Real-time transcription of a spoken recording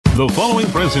The following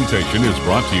presentation is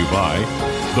brought to you by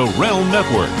The Realm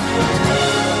Network.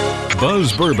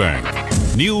 Buzz Burbank,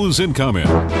 news and comment.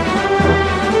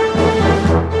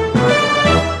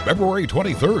 February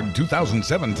 23rd,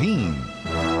 2017.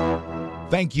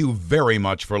 Thank you very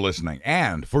much for listening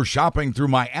and for shopping through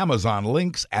my Amazon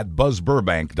links at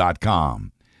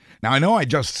buzzburbank.com. Now, I know I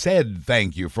just said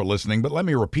thank you for listening, but let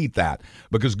me repeat that,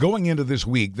 because going into this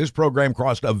week, this program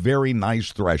crossed a very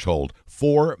nice threshold,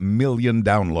 4 million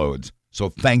downloads. So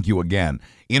thank you again.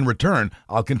 In return,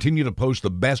 I'll continue to post the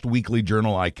best weekly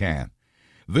journal I can.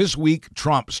 This week,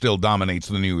 Trump still dominates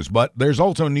the news, but there's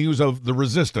also news of the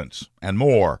resistance and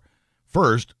more.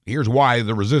 First, here's why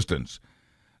the resistance.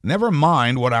 Never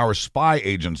mind what our spy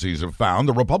agencies have found,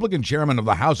 the Republican chairman of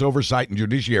the House Oversight and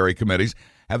Judiciary Committees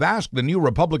have asked the new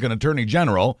Republican Attorney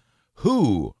General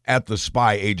who at the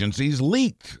spy agencies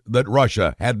leaked that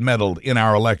Russia had meddled in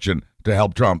our election to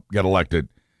help Trump get elected.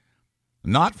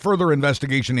 Not further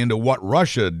investigation into what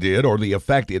Russia did or the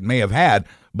effect it may have had,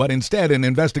 but instead an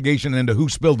investigation into who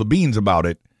spilled the beans about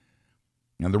it.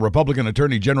 And the Republican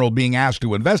Attorney General being asked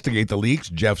to investigate the leaks,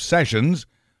 Jeff Sessions,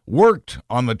 worked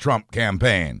on the Trump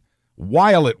campaign.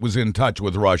 While it was in touch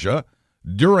with Russia,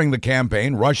 during the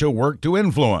campaign, Russia worked to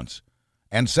influence.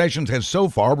 And Sessions has so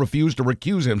far refused to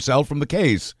recuse himself from the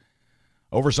case.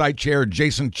 Oversight Chair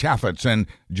Jason Chaffetz and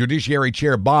Judiciary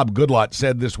Chair Bob Goodlatte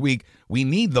said this week, "We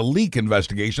need the leak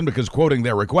investigation because," quoting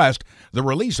their request, "the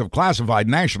release of classified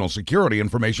national security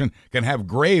information can have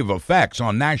grave effects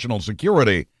on national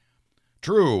security."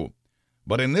 True.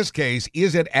 But in this case,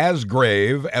 is it as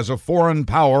grave as a foreign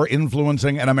power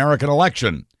influencing an American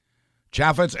election?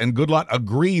 Chaffetz and Goodlatte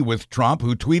agree with Trump,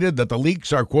 who tweeted that the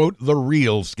leaks are, quote, "the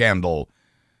real scandal."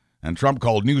 And Trump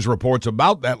called news reports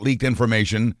about that leaked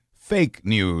information fake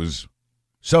news.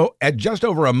 So at just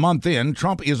over a month in,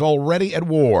 Trump is already at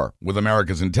war with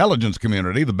America's intelligence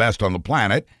community, the best on the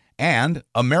planet, and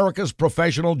America's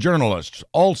professional journalists,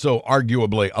 also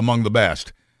arguably among the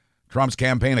best. Trump's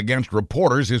campaign against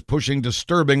reporters is pushing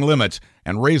disturbing limits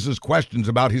and raises questions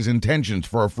about his intentions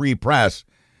for a free press.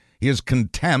 His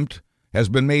contempt has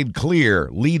been made clear,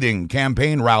 leading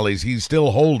campaign rallies he's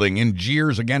still holding in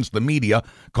jeers against the media,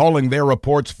 calling their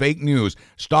reports fake news,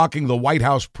 stalking the White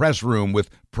House press room with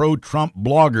pro-Trump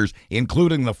bloggers,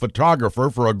 including the photographer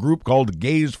for a group called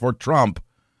Gays for Trump,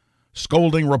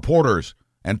 scolding reporters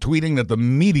and tweeting that the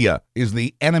media is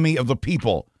the enemy of the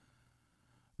people.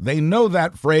 They know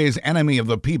that phrase, enemy of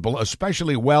the people,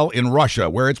 especially well in Russia,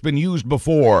 where it's been used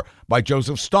before by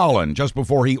Joseph Stalin, just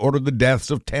before he ordered the deaths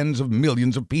of tens of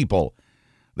millions of people.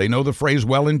 They know the phrase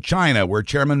well in China, where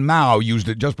Chairman Mao used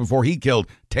it just before he killed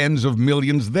tens of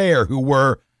millions there who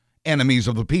were enemies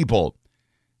of the people.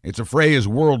 It's a phrase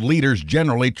world leaders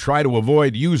generally try to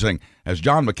avoid using. As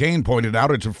John McCain pointed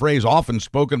out, it's a phrase often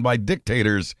spoken by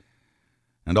dictators.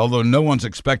 And although no one's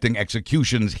expecting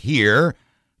executions here,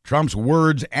 Trump's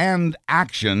words and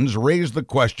actions raise the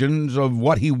questions of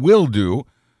what he will do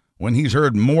when he's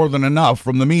heard more than enough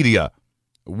from the media,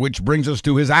 which brings us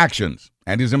to his actions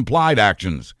and his implied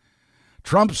actions.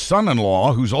 Trump's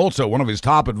son-in-law, who's also one of his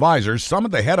top advisors,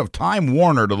 summoned the head of Time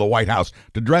Warner to the White House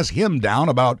to dress him down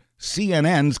about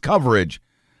CNN's coverage.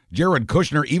 Jared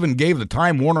Kushner even gave the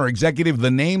Time Warner executive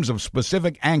the names of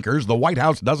specific anchors the White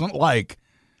House doesn't like.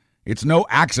 It's no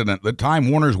accident that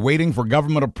Time Warner's waiting for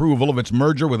government approval of its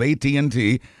merger with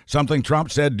AT&T, something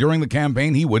Trump said during the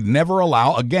campaign he would never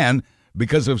allow again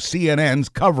because of CNN's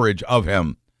coverage of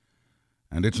him.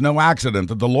 And it's no accident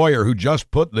that the lawyer who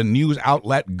just put the news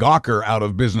outlet Gawker out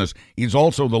of business, he's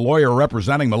also the lawyer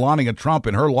representing Melania Trump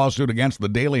in her lawsuit against the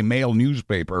Daily Mail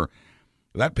newspaper.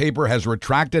 That paper has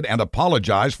retracted and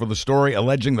apologized for the story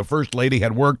alleging the First Lady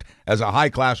had worked as a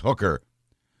high-class hooker.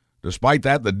 Despite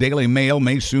that, the Daily Mail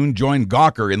may soon join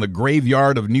Gawker in the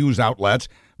graveyard of news outlets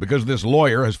because this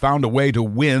lawyer has found a way to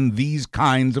win these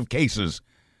kinds of cases.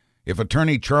 If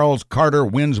attorney Charles Carter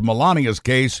wins Melania's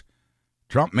case,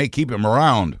 Trump may keep him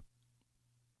around.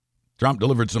 Trump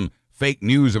delivered some fake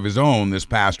news of his own this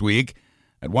past week.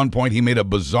 At one point, he made a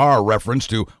bizarre reference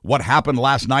to what happened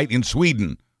last night in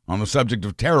Sweden on the subject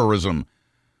of terrorism.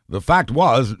 The fact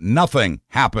was, nothing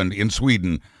happened in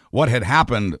Sweden. What had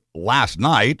happened last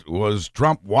night was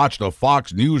Trump watched a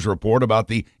Fox News report about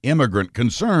the immigrant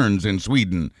concerns in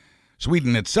Sweden.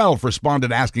 Sweden itself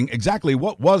responded asking exactly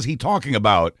what was he talking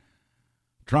about.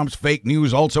 Trump's fake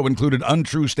news also included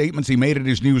untrue statements he made at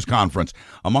his news conference.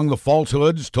 Among the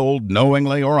falsehoods, told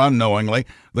knowingly or unknowingly,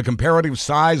 the comparative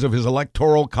size of his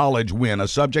electoral college win, a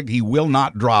subject he will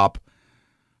not drop.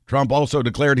 Trump also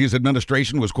declared his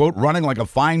administration was, quote, running like a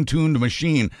fine-tuned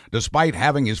machine, despite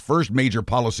having his first major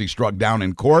policy struck down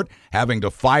in court, having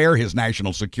to fire his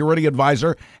national security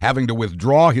advisor, having to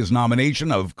withdraw his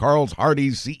nomination of Carl's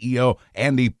Hardy's CEO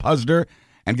Andy Puzder,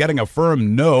 and getting a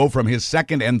firm no from his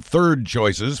second and third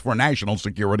choices for national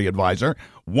security advisor,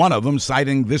 one of them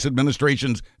citing this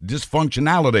administration's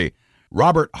dysfunctionality.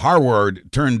 Robert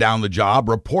Harward turned down the job,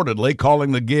 reportedly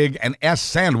calling the gig an S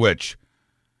sandwich.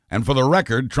 And for the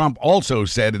record, Trump also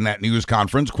said in that news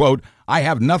conference, quote, I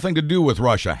have nothing to do with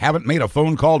Russia. Haven't made a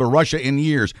phone call to Russia in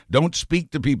years. Don't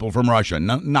speak to people from Russia.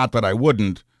 Not that I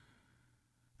wouldn't.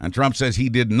 And Trump says he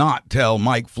did not tell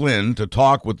Mike Flynn to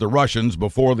talk with the Russians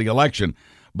before the election.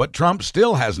 But Trump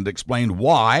still hasn't explained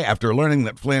why, after learning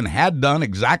that Flynn had done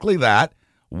exactly that,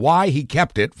 why he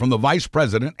kept it from the vice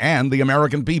president and the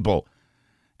American people.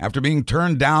 After being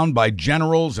turned down by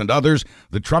generals and others,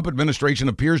 the Trump administration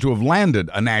appears to have landed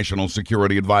a national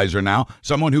security advisor now,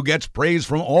 someone who gets praise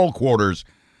from all quarters.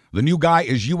 The new guy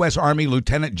is U.S. Army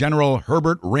Lieutenant General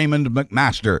Herbert Raymond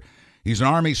McMaster. He's an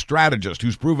Army strategist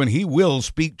who's proven he will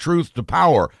speak truth to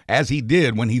power, as he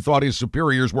did when he thought his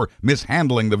superiors were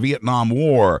mishandling the Vietnam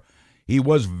War. He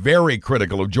was very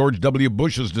critical of George W.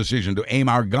 Bush's decision to aim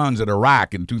our guns at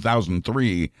Iraq in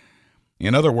 2003.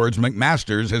 In other words,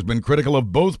 McMaster has been critical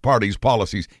of both parties'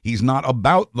 policies. He's not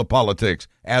about the politics,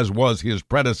 as was his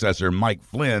predecessor, Mike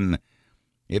Flynn.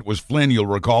 It was Flynn, you'll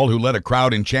recall, who led a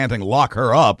crowd in chanting, "Lock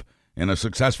her up," in a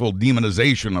successful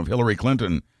demonization of Hillary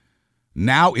Clinton.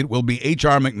 Now it will be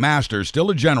H.R. McMaster,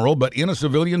 still a general, but in a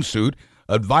civilian suit,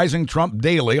 advising Trump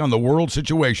daily on the world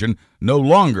situation. No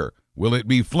longer will it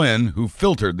be Flynn who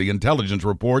filtered the intelligence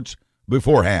reports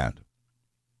beforehand.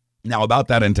 Now, about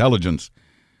that intelligence.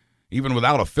 Even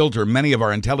without a filter, many of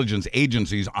our intelligence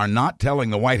agencies are not telling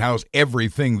the White House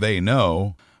everything they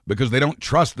know because they don't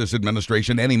trust this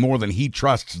administration any more than he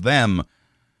trusts them.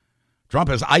 Trump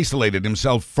has isolated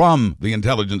himself from the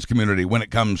intelligence community when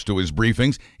it comes to his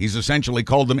briefings. He's essentially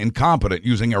called them incompetent,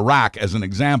 using Iraq as an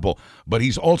example. But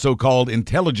he's also called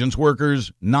intelligence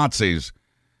workers Nazis.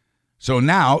 So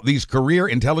now these career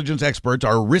intelligence experts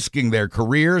are risking their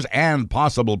careers and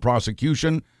possible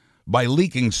prosecution by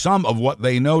leaking some of what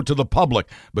they know to the public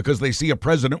because they see a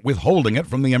president withholding it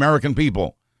from the American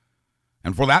people.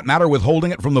 And for that matter,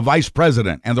 withholding it from the vice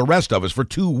president and the rest of us for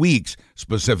 2 weeks,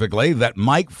 specifically, that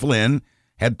Mike Flynn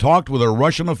had talked with a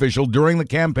Russian official during the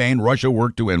campaign Russia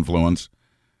worked to influence.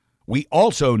 We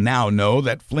also now know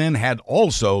that Flynn had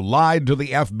also lied to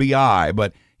the FBI,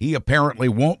 but he apparently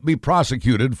won't be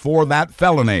prosecuted for that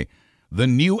felony. The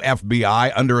new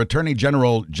FBI, under Attorney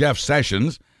General Jeff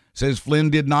Sessions, says Flynn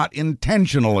did not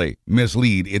intentionally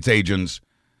mislead its agents.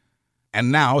 And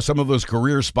now some of those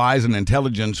career spies and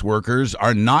intelligence workers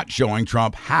are not showing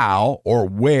Trump how or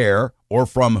where or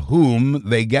from whom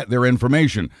they get their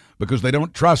information because they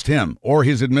don't trust him or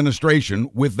his administration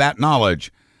with that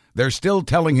knowledge. They're still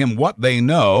telling him what they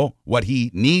know, what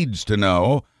he needs to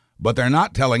know, but they're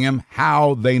not telling him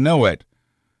how they know it.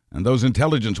 And those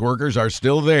intelligence workers are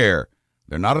still there.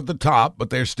 They're not at the top, but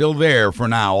they're still there for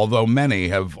now, although many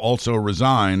have also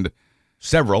resigned.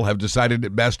 Several have decided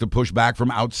it best to push back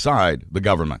from outside the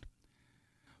government.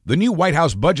 The new White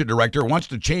House budget director wants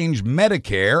to change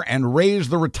Medicare and raise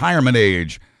the retirement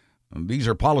age. These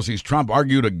are policies Trump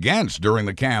argued against during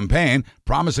the campaign,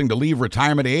 promising to leave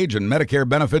retirement age and Medicare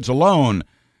benefits alone.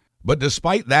 But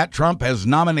despite that, Trump has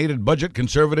nominated budget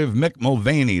conservative Mick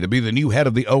Mulvaney to be the new head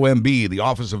of the OMB, the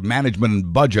Office of Management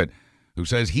and Budget, who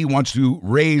says he wants to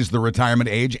raise the retirement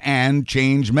age and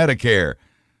change Medicare.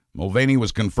 Mulvaney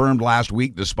was confirmed last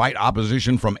week despite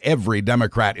opposition from every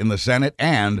Democrat in the Senate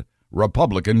and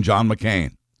Republican John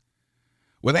McCain.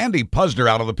 With Andy Puzder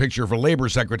out of the picture for Labor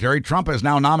Secretary, Trump has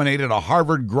now nominated a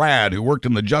Harvard grad who worked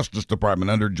in the Justice Department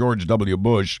under George W.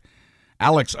 Bush.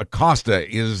 Alex Acosta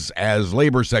is, as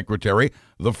Labor Secretary,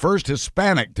 the first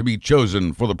Hispanic to be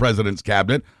chosen for the president's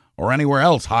cabinet or anywhere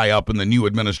else high up in the new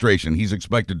administration. He's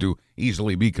expected to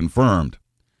easily be confirmed.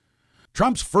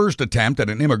 Trump's first attempt at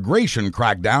an immigration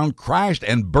crackdown crashed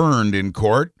and burned in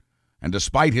court. And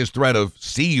despite his threat of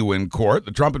 "see you in court,"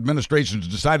 the Trump administration has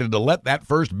decided to let that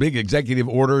first big executive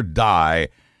order die.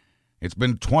 It's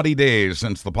been 20 days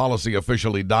since the policy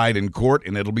officially died in court,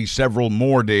 and it'll be several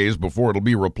more days before it'll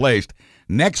be replaced.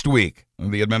 Next week,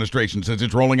 the administration says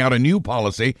it's rolling out a new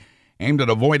policy aimed at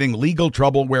avoiding legal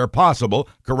trouble where possible,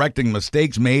 correcting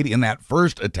mistakes made in that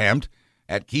first attempt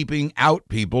at keeping out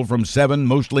people from 7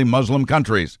 mostly Muslim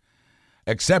countries.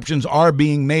 Exceptions are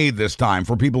being made this time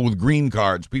for people with green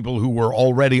cards, people who were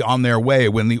already on their way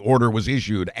when the order was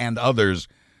issued, and others.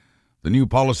 The new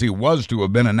policy was to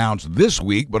have been announced this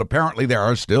week, but apparently there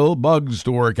are still bugs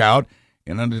to work out,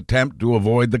 in an attempt to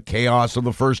avoid the chaos of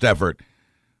the first effort.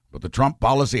 But the Trump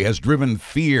policy has driven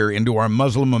fear into our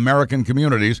Muslim American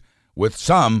communities, with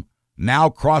some now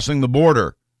crossing the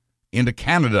border into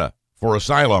Canada for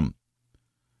asylum.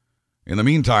 In the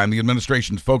meantime, the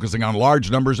administration's focusing on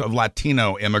large numbers of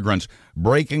Latino immigrants,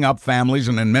 breaking up families,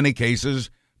 and in many cases,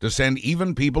 to send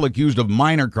even people accused of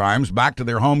minor crimes back to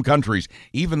their home countries,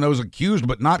 even those accused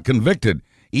but not convicted,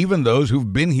 even those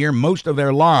who've been here most of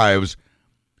their lives.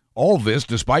 All this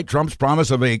despite Trump's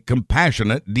promise of a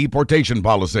compassionate deportation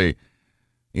policy.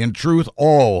 In truth,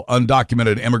 all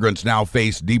undocumented immigrants now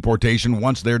face deportation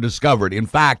once they're discovered. In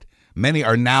fact, many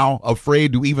are now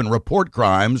afraid to even report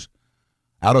crimes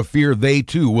out of fear they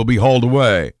too will be hauled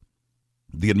away.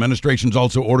 The administration's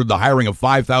also ordered the hiring of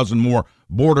 5,000 more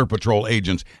Border Patrol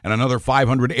agents and another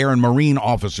 500 Air and Marine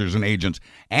officers and agents,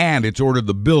 and it's ordered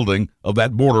the building of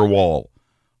that border wall.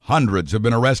 Hundreds have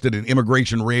been arrested in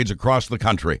immigration raids across the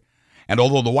country. And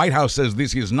although the White House says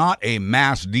this is not a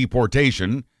mass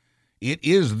deportation, it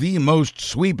is the most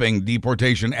sweeping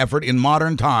deportation effort in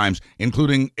modern times,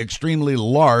 including extremely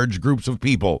large groups of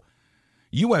people.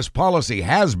 U.S. policy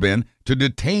has been to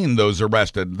detain those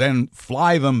arrested, then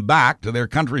fly them back to their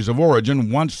countries of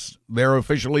origin once they're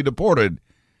officially deported.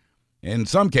 In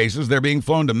some cases, they're being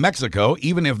flown to Mexico,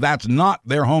 even if that's not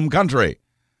their home country.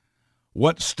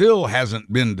 What still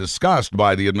hasn't been discussed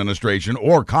by the administration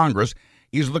or Congress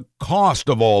is the cost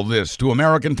of all this to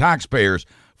American taxpayers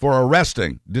for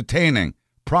arresting, detaining,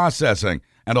 processing,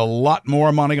 and a lot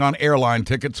more money on airline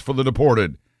tickets for the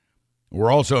deported.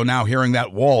 We're also now hearing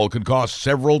that wall could cost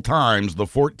several times the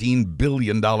 $14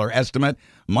 billion estimate,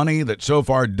 money that so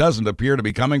far doesn't appear to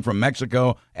be coming from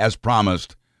Mexico as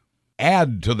promised.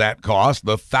 Add to that cost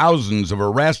the thousands of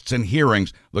arrests and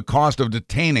hearings, the cost of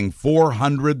detaining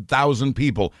 400,000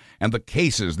 people, and the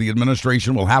cases the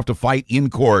administration will have to fight in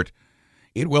court.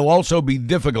 It will also be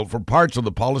difficult for parts of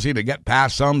the policy to get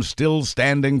past some still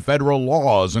standing federal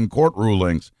laws and court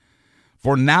rulings.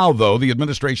 For now, though, the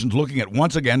administration's looking at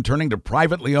once again turning to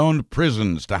privately owned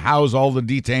prisons to house all the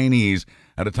detainees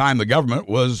at a time the government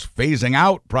was phasing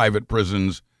out private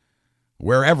prisons.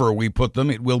 Wherever we put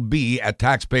them, it will be at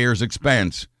taxpayers'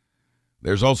 expense.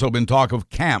 There's also been talk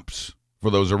of camps for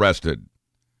those arrested.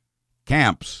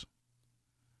 Camps.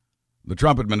 The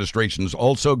Trump administration's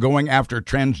also going after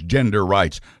transgender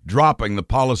rights, dropping the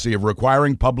policy of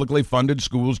requiring publicly funded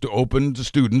schools to open to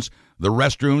students the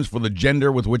restrooms for the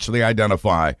gender with which they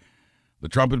identify. The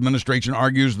Trump administration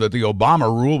argues that the Obama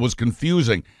rule was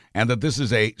confusing and that this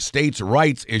is a states'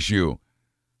 rights issue.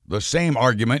 The same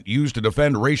argument used to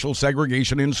defend racial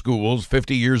segregation in schools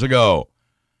 50 years ago.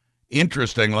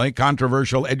 Interestingly,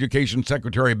 controversial Education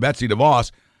Secretary Betsy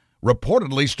DeVos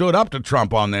reportedly stood up to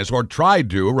Trump on this, or tried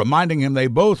to, reminding him they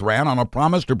both ran on a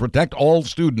promise to protect all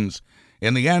students.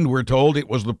 In the end, we're told it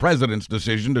was the president's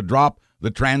decision to drop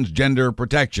the transgender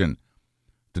protection.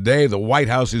 Today, the White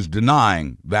House is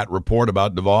denying that report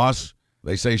about DeVos.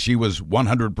 They say she was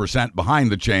 100%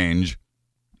 behind the change.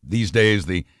 These days,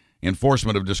 the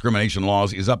enforcement of discrimination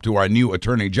laws is up to our new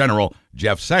Attorney General,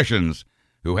 Jeff Sessions,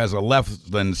 who has a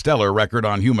less-than-stellar record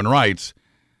on human rights.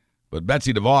 But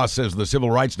Betsy DeVos says the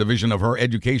Civil Rights Division of her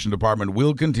Education Department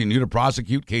will continue to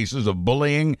prosecute cases of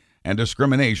bullying and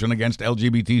discrimination against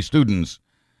LGBT students.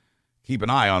 Keep an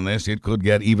eye on this. It could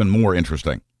get even more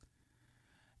interesting.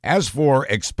 As for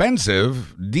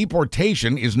expensive,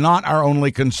 deportation is not our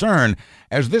only concern.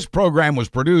 As this program was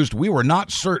produced, we were not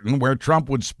certain where Trump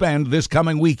would spend this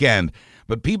coming weekend.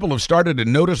 But people have started to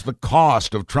notice the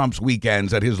cost of Trump's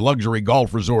weekends at his luxury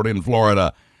golf resort in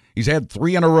Florida. He's had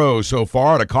 3 in a row so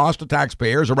far at a cost to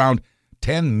taxpayers around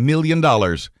 $10 million.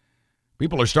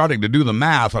 People are starting to do the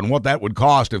math on what that would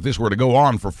cost if this were to go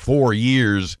on for 4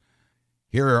 years.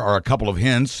 Here are a couple of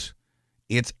hints.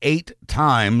 It's 8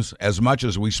 times as much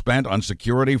as we spent on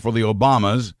security for the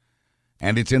Obamas,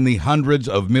 and it's in the hundreds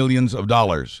of millions of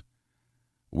dollars.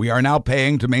 We are now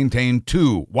paying to maintain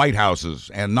 2 White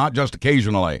Houses, and not just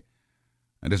occasionally.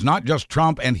 And it's not just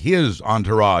Trump and his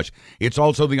entourage. It's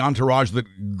also the entourage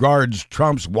that guards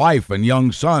Trump's wife and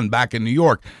young son back in New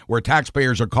York, where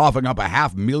taxpayers are coughing up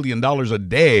 $500,000 a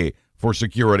day for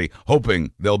security,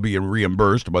 hoping they'll be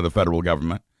reimbursed by the federal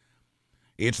government.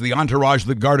 It's the entourage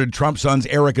that guarded Trump's sons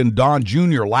Eric and Don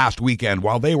Jr. last weekend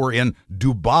while they were in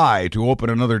Dubai to open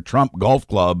another Trump golf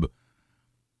club.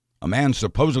 A man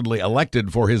supposedly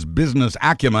elected for his business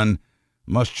acumen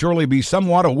must surely be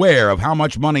somewhat aware of how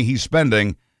much money he's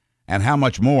spending and how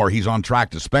much more he's on track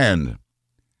to spend.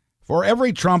 For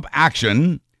every Trump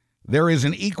action, there is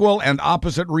an equal and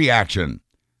opposite reaction.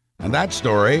 And that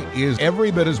story is every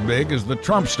bit as big as the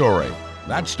Trump story.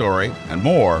 That story and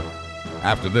more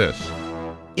after this.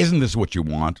 Isn't this what you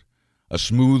want? A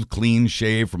smooth, clean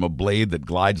shave from a blade that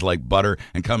glides like butter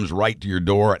and comes right to your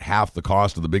door at half the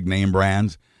cost of the big name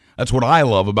brands? That's what I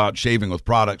love about shaving with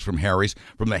products from Harry's.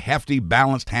 From the hefty,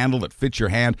 balanced handle that fits your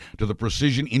hand to the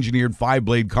precision-engineered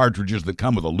 5-blade cartridges that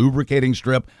come with a lubricating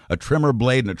strip, a trimmer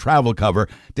blade, and a travel cover,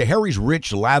 to Harry's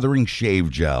rich, lathering shave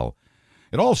gel.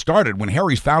 It all started when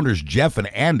Harry's founders Jeff and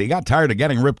Andy got tired of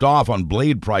getting ripped off on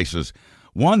blade prices.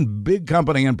 One big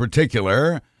company in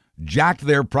particular jacked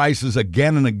their prices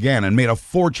again and again and made a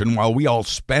fortune while we all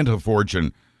spent a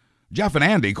fortune. Jeff and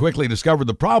Andy quickly discovered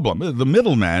the problem, the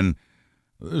middlemen.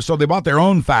 So they bought their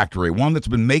own factory, one that's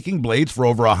been making blades for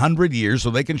over 100 years so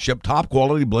they can ship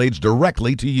top-quality blades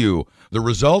directly to you. The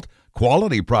result?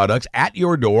 Quality products at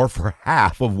your door for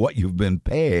half of what you've been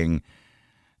paying.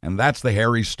 And that's the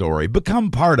Harry's story. Become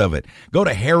part of it. Go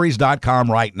to harrys.com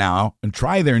right now and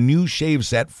try their new shave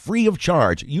set free of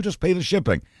charge. You just pay the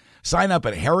shipping. Sign up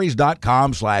at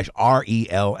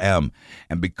harrys.com/RELM.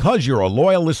 And because you're a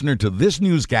loyal listener to this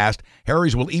newscast,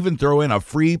 Harry's will even throw in a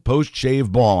free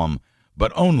post-shave balm.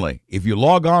 But only if you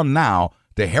log on now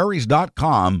to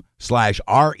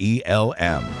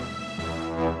harrys.com/RELM.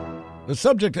 The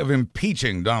subject of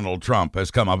impeaching Donald Trump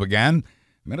has come up again.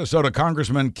 Minnesota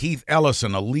Congressman Keith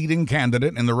Ellison, a leading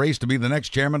candidate in the race to be the next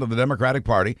chairman of the Democratic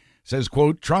Party, says,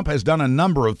 quote, Trump has done a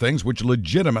number of things which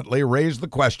legitimately raise the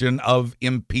question of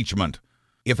impeachment.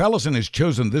 If Ellison is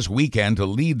chosen this weekend to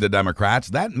lead the Democrats,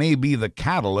 that may be the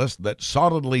catalyst that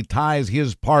solidly ties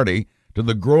his party to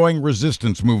the growing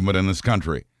resistance movement in this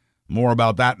country. More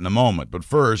about that in a moment. But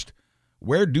first,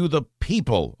 where do the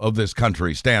people of this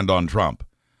country stand on Trump?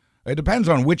 It depends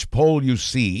on which poll you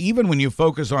see, even when you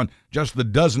focus on just the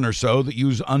dozen or so that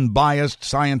use unbiased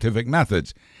scientific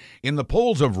methods. In the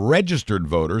polls of registered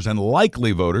voters and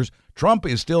likely voters, Trump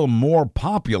is still more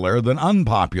popular than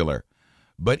unpopular.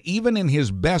 But even in his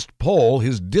best poll,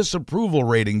 his disapproval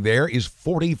rating there is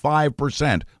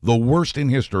 45%, the worst in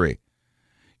history.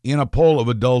 In a poll of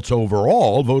adults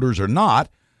overall, voters are not.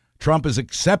 Trump is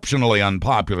exceptionally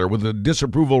unpopular with a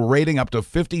disapproval rating up to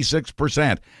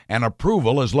 56% and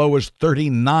approval as low as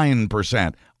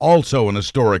 39%, also an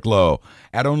historic low.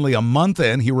 At only a month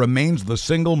in, he remains the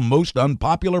single most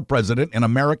unpopular president in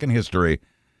American history.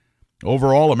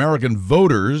 Overall, American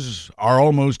voters are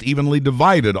almost evenly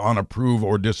divided on approve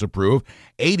or disapprove.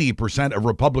 80% of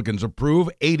Republicans approve,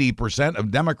 80%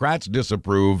 of Democrats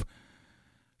disapprove.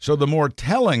 So the more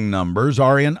telling numbers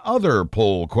are in other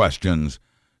poll questions.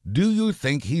 Do you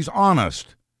think he's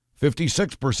honest?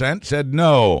 56% said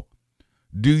no.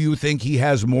 Do you think he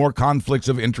has more conflicts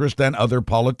of interest than other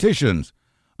politicians?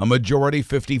 A majority,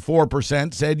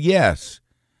 54%, said yes.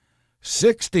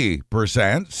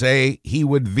 60% say he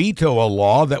would veto a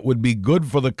law that would be good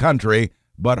for the country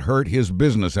but hurt his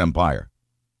business empire.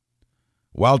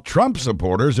 While Trump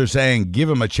supporters are saying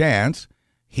give him a chance,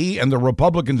 he and the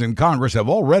Republicans in Congress have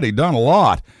already done a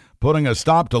lot, putting a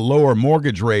stop to lower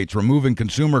mortgage rates, removing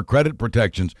consumer credit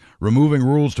protections, removing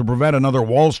rules to prevent another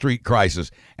Wall Street crisis,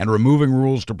 and removing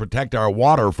rules to protect our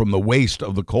water from the waste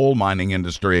of the coal mining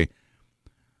industry.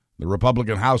 The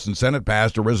Republican House and Senate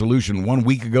passed a resolution 1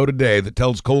 week ago today that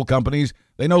tells coal companies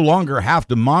they no longer have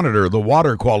to monitor the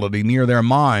water quality near their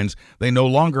mines. They no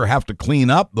longer have to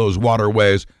clean up those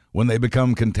waterways when they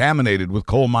become contaminated with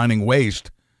coal mining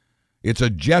waste. It's a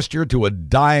gesture to a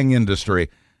dying industry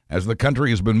as the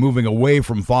country has been moving away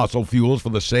from fossil fuels for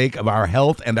the sake of our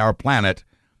health and our planet.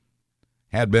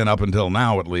 Had been up until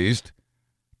now, at least.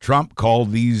 Trump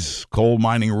called these coal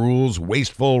mining rules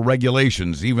wasteful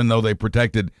regulations, even though they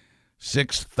protected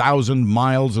 6,000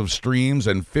 miles of streams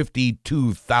and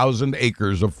 52,000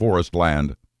 acres of forest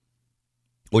land.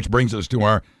 Which brings us to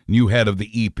our new head of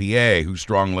the EPA, who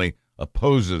strongly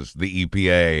opposes the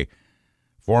EPA.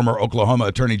 Former Oklahoma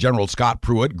Attorney General Scott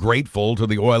Pruitt, grateful to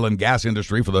the oil and gas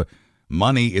industry for the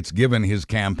money it's given his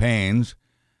campaigns,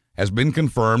 has been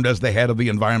confirmed as the head of the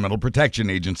Environmental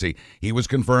Protection Agency. He was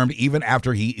confirmed even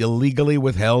after he illegally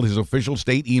withheld his official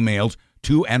state emails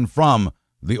to and from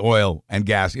the oil and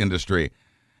gas industry.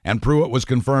 And Pruitt was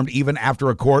confirmed even after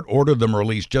a court ordered them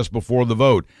released just before the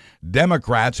vote.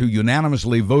 Democrats who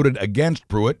unanimously voted against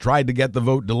Pruitt tried to get the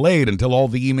vote delayed until all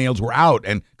the emails were out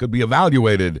and could be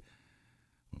evaluated.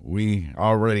 We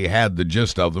already had the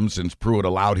gist of them since Pruitt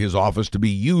allowed his office to be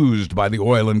used by the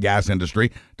oil and gas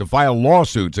industry to file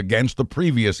lawsuits against the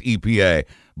previous EPA,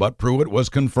 but Pruitt was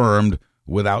confirmed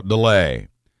without delay.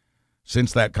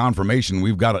 Since that confirmation,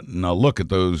 we've gotten a look at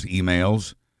those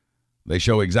emails. They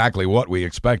show exactly what we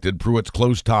expected, Pruitt's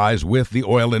close ties with the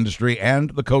oil industry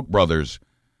and the Koch brothers.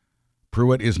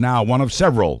 Pruitt is now one of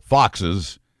several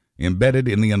foxes embedded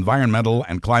in the environmental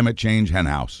and climate change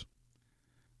henhouse.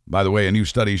 By the way, a new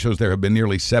study shows there have been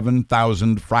nearly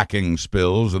 7,000 fracking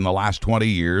spills in the last 20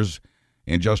 years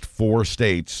in just 4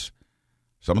 states.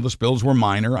 Some of the spills were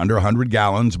minor, under 100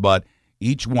 gallons, but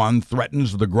each one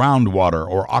threatens the groundwater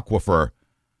or aquifer.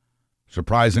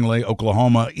 Surprisingly,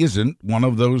 Oklahoma isn't one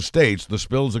of those states. The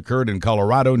spills occurred in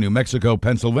Colorado, New Mexico,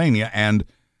 Pennsylvania, and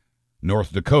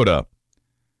North Dakota.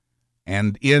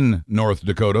 And in North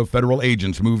Dakota, federal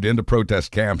agents moved into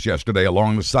protest camps yesterday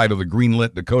along the side of the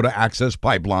greenlit Dakota Access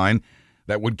Pipeline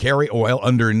that would carry oil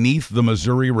underneath the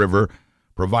Missouri River,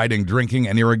 providing drinking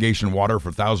and irrigation water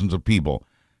for thousands of people.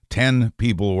 10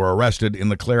 people were arrested in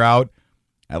the clear-out.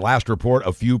 At last report,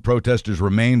 a few protesters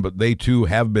remain, but they too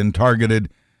have been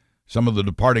targeted. Some of the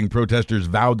departing protesters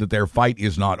vowed that their fight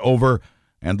is not over,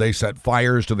 and they set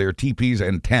fires to their teepees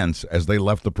and tents as they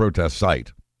left the protest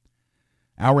site.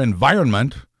 Our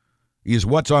environment is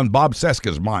what's on Bob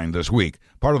Cesca's mind this week.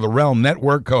 Part of the Realm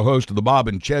Network, co-host of the Bob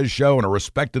and Chez Show, and a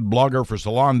respected blogger for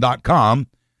Salon.com.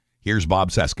 Here's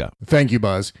Bob Cesca. Thank you,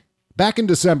 Buzz. Back in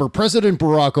December, President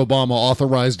Barack Obama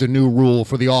authorized a new rule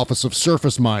for the Office of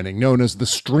Surface Mining, known as the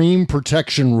Stream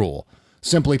Protection Rule.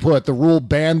 Simply put, the rule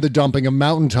banned the dumping of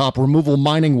mountaintop removal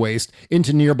mining waste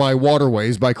into nearby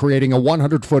waterways by creating a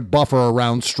 100-foot buffer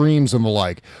around streams and the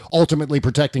like, ultimately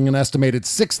protecting an estimated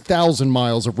 6,000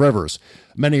 miles of rivers.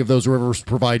 Many of those rivers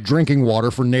provide drinking water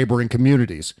for neighboring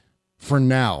communities. For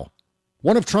now.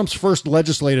 One of Trump's first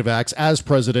legislative acts as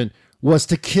president was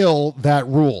to kill that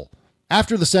rule.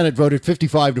 After the Senate voted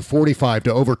 55-45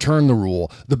 to overturn the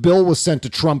rule, the bill was sent to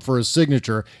Trump for his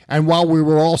signature, and while we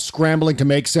were all scrambling to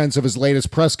make sense of his latest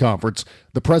press conference,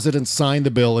 the president signed the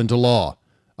bill into law.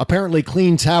 Apparently,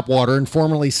 clean tap water and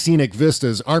formerly scenic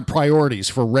vistas aren't priorities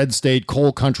for red state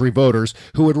coal country voters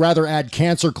who would rather add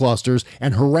cancer clusters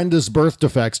and horrendous birth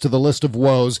defects to the list of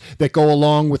woes that go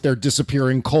along with their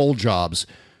disappearing coal jobs.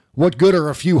 What good are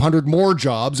a few hundred more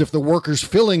jobs if the workers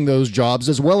filling those jobs,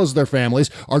 as well as their families,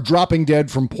 are dropping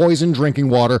dead from poisoned drinking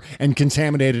water and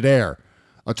contaminated air?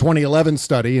 A 2011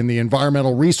 study in the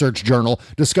Environmental Research Journal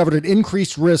discovered an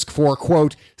increased risk for,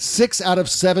 quote, 6 out of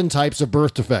 7 types of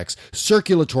birth defects: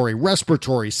 circulatory,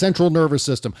 respiratory, central nervous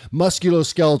system,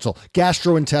 musculoskeletal,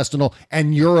 gastrointestinal,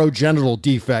 and urogenital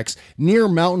defects near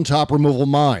mountaintop removal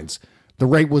mines. The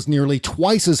rate was nearly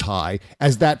twice as high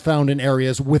as that found in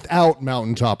areas without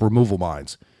mountaintop removal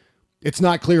mines. It's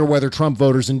not clear whether Trump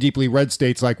voters in deeply red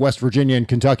states like West Virginia and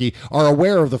Kentucky are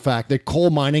aware of the fact that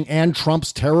coal mining and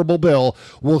Trump's terrible bill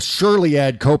will surely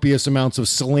add copious amounts of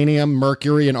selenium,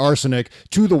 mercury, and arsenic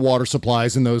to the water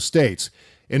supplies in those states,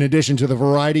 in addition to the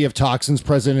variety of toxins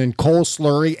present in coal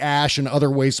slurry, ash, and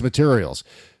other waste materials.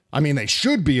 I mean, they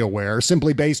should be aware,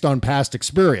 simply based on past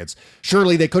experience.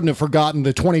 Surely they couldn't have forgotten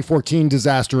the 2014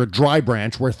 disaster at Dry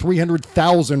Branch, where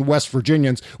 300,000 West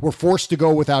Virginians were forced to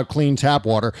go without clean tap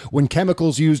water when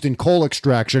chemicals used in coal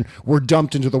extraction were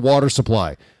dumped into the water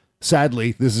supply.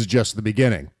 Sadly, this is just the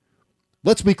beginning.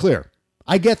 Let's be clear.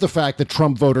 I get the fact that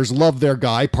Trump voters love their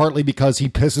guy partly because he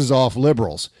pisses off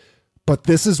liberals. But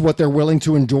this is what they're willing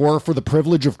to endure for the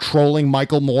privilege of trolling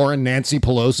Michael Moore and Nancy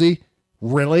Pelosi?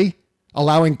 Really?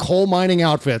 Allowing coal mining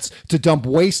outfits to dump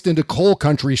waste into coal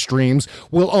country streams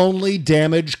will only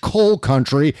damage coal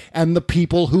country and the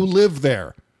people who live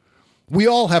there. We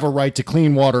all have a right to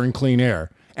clean water and clean air,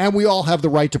 and we all have the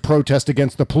right to protest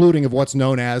against the polluting of what's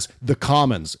known as the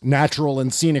commons, natural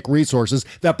and scenic resources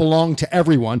that belong to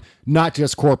everyone, not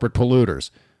just corporate polluters.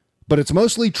 But it's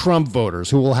mostly Trump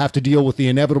voters who will have to deal with the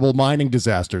inevitable mining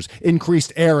disasters,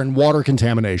 increased air and water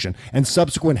contamination, and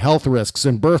subsequent health risks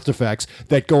and birth defects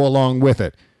that go along with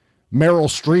it. Meryl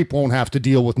Streep won't have to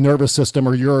deal with nervous system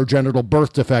or urogenital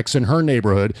birth defects in her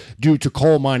neighborhood due to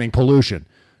coal mining pollution.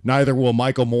 Neither will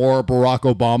Michael Moore, Barack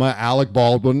Obama, Alec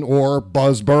Baldwin, or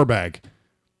Buzz Burbank.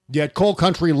 Yet coal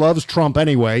country loves Trump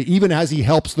anyway, even as he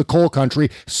helps the coal country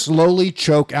slowly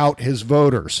choke out his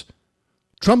voters.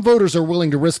 Trump voters are willing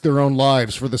to risk their own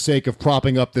lives for the sake of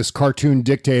propping up this cartoon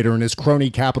dictator and his crony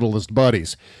capitalist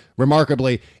buddies.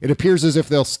 Remarkably, it appears as if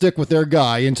they'll stick with their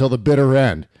guy until the bitter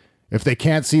end. If they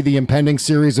can't see the impending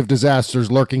series of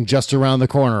disasters lurking just around the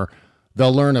corner,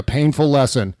 they'll learn a painful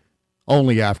lesson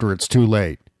only after it's too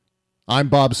late. I'm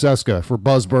Bob Cesca for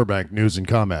Buzz Burbank News and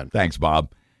Comment. Thanks,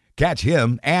 Bob. Catch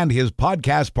him and his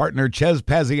podcast partner, Chez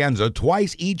Pazienza,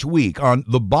 twice each week on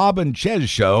The Bob and Chez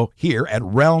Show here at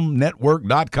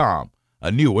RealmNetwork.com.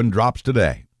 A new one drops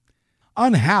today.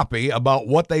 Unhappy about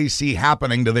what they see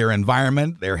happening to their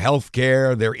environment, their health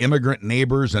care, their immigrant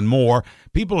neighbors, and more,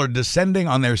 people are descending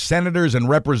on their senators and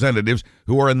representatives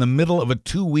who are in the middle of a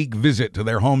 2-week visit to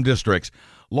their home districts.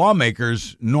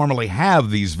 Lawmakers normally have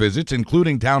these visits,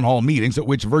 including town hall meetings at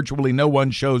which virtually no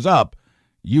one shows up,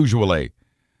 usually.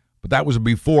 But that was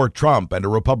before Trump and a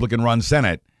Republican-run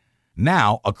Senate.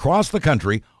 Now, across the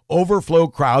country, overflow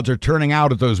crowds are turning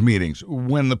out at those meetings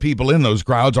when the people in those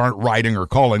crowds aren't writing or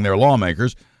calling their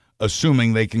lawmakers,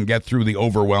 assuming they can get through the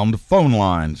overwhelmed phone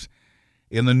lines.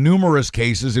 In the numerous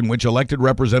cases in which elected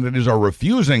representatives are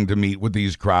refusing to meet with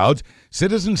these crowds,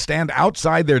 citizens stand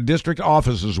outside their district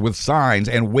offices with signs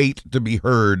and wait to be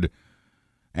heard.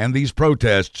 And these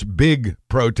protests, big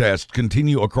protests,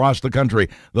 continue across the country,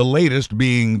 the latest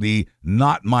being the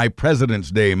Not My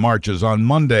President's Day marches on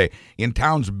Monday in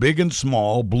towns big and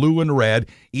small, blue and red,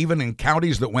 even in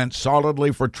counties that went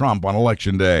solidly for Trump on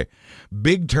Election Day.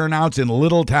 Big turnouts in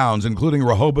little towns, including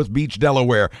Rehoboth Beach,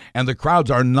 Delaware, and the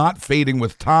crowds are not fading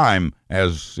with time,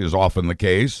 as is often the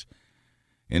case.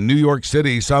 In New York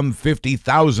City, some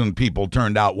 50,000 people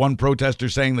turned out, one protester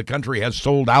saying the country has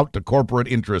sold out to corporate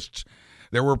interests.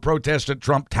 There were protests at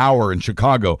Trump Tower in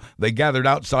Chicago. They gathered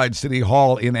outside City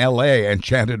Hall in L.A. and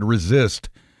chanted "Resist."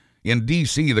 In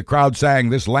D.C., the crowd sang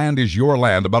 "This land is your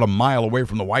land," about a mile away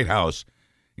from the White House.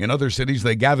 In other cities,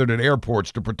 they gathered at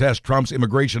airports to protest Trump's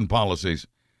immigration policies.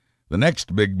 The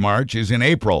next big march is in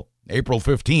April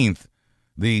 15th.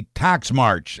 The Tax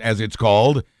March, as it's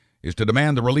called, is to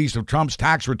demand the release of Trump's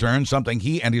tax returns, something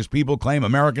he and his people claim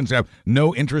Americans have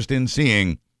no interest in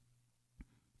seeing.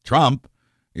 Trump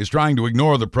is trying to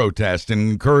ignore the protest and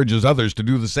encourages others to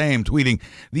do the same, tweeting,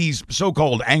 "These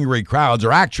so-called angry crowds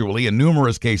are actually, in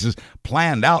numerous cases,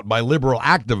 planned out by liberal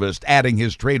activists," adding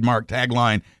his trademark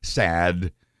tagline,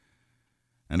 "Sad."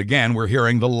 And again, we're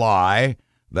hearing the lie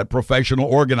that professional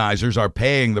organizers are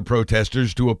paying the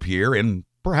protesters to appear in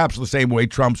perhaps the same way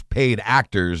Trump's paid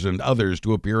actors and others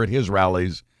to appear at his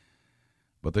rallies.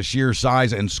 But the sheer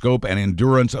size and scope and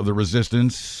endurance of the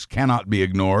resistance cannot be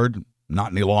ignored,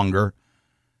 not any longer.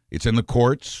 It's in the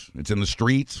courts, it's in the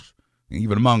streets,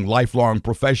 even among lifelong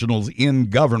professionals in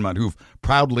government who've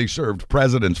proudly served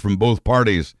presidents from both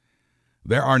parties.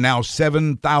 There are now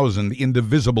 7,000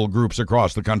 indivisible groups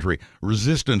across the country,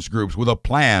 resistance groups with a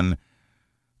plan.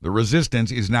 The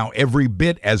resistance is now every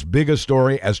bit as big a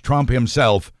story as Trump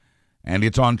himself, and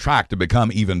it's on track to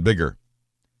become even bigger.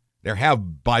 There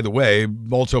have, by the way,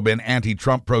 also been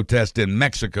anti-Trump protests in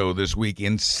Mexico this week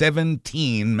in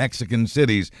 17 Mexican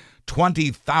cities.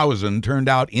 20,000 turned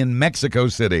out in Mexico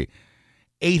City.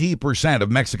 80%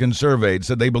 of Mexicans surveyed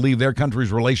said they believe their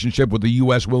country's relationship with the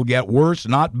U.S. will get worse,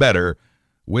 not better,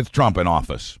 with Trump in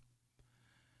office.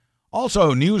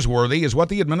 Also newsworthy is what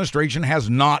the administration has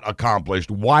not accomplished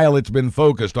while it's been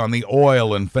focused on the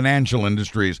oil and financial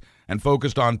industries and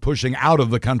focused on pushing out of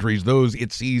the countries those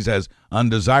it sees as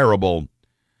undesirable.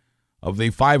 Of the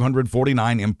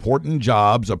 549 important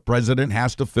jobs a president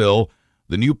has to fill,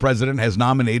 the new president has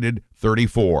nominated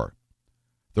 34.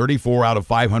 34 out of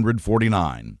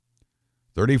 549.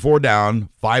 34 down,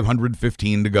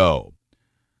 515 to go.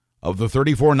 Of the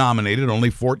 34 nominated, only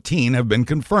 14 have been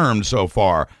confirmed so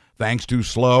far, thanks to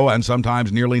slow and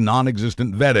sometimes nearly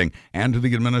non-existent vetting and to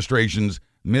the administration's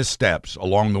missteps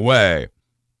along the way.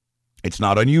 It's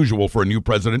not unusual for a new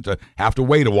president to have to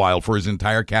wait a while for his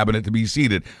entire cabinet to be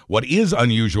seated. What is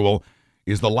unusual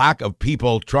is the lack of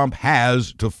people Trump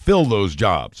has to fill those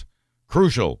jobs,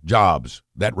 crucial jobs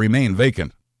that remain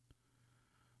vacant.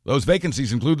 Those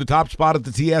vacancies include the top spot at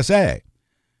the TSA.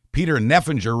 Peter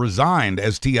Neffenger resigned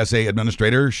as TSA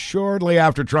administrator shortly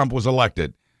after Trump was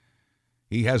elected.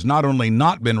 He has not only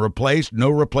not been replaced, no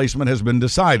replacement has been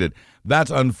decided.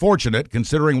 That's unfortunate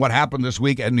considering what happened this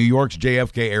week at New York's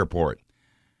JFK Airport.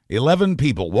 11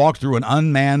 people walked through an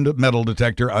unmanned metal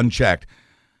detector unchecked.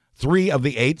 3 of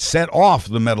the 8 set off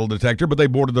the metal detector, but they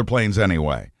boarded their planes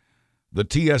anyway. The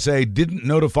TSA didn't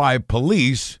notify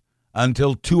police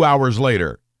until 2 hours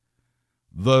later.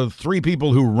 The 3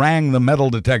 people who rang the metal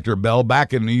detector bell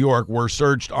back in New York were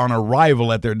searched on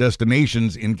arrival at their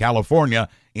destinations in California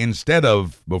instead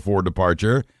of before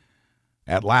departure.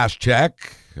 At last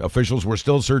check, officials were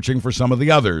still searching for some of the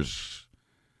others.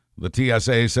 The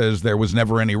TSA says there was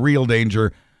never any real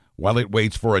danger while it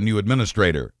waits for a new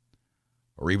administrator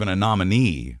or even a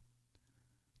nominee.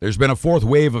 There's been a 4th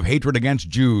wave of hatred against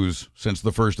Jews since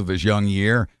the first of this young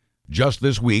year. Just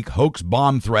this week, hoax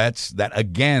bomb threats that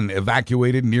again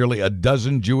evacuated nearly a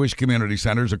dozen Jewish community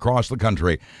centers across the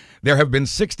country. There have been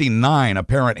 69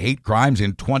 apparent hate crimes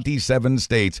in 27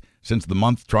 states since the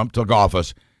month Trump took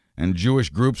office, and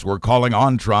Jewish groups were calling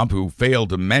on Trump, who failed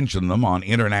to mention them on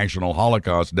International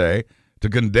Holocaust Day, to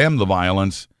condemn the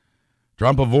violence.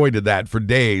 Trump avoided that for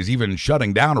days, even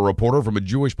shutting down a reporter from a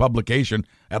Jewish publication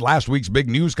at last week's big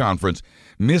news conference.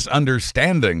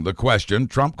 Misunderstanding the question,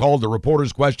 Trump called the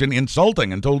reporter's question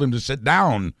insulting and told him to sit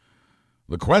down.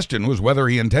 The question was whether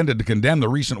he intended to condemn the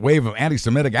recent wave of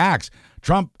anti-Semitic acts.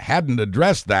 Trump hadn't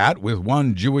addressed that, with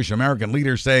one Jewish American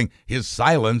leader saying his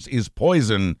silence is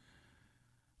poison.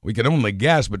 We can only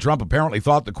guess, but Trump apparently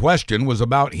thought the question was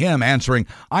about him answering,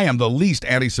 "I am the least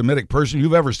anti-Semitic person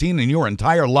you've ever seen in your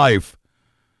entire life."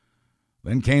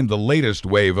 Then came the latest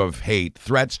wave of hate,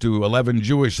 threats to 11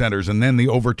 Jewish centers, and then the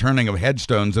overturning of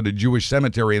headstones at a Jewish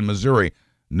cemetery in Missouri.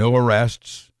 No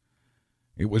arrests.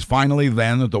 It was finally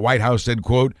then that the White House said,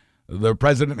 quote, "The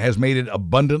president has made it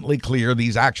abundantly clear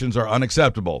these actions are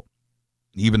unacceptable,"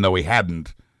 even though he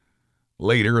hadn't.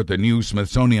 Later, at the new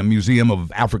Smithsonian Museum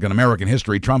of African American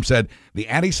History, Trump said, "The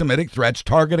anti-Semitic threats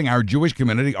targeting our Jewish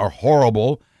community are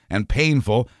horrible and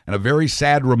painful and a very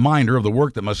sad reminder of the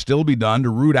work that must still be done to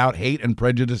root out hate and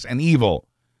prejudice and evil."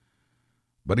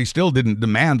 But he still didn't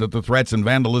demand that the threats and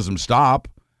vandalism stop.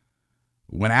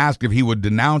 When asked if he would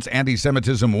denounce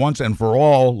anti-Semitism once and for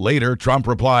all, later Trump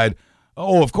replied,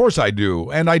 "Oh, of course I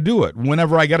do, and I do it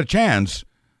whenever I get a chance."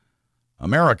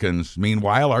 Americans,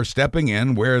 meanwhile, are stepping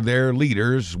in where their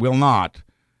leaders will not.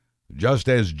 Just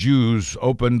as Jews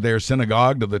opened their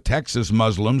synagogue to the Texas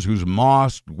Muslims whose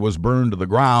mosque was burned to the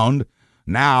ground,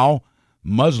 now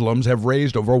Muslims have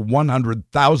raised over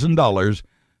 $100,000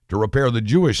 to repair the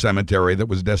Jewish cemetery that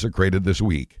was desecrated this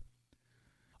week.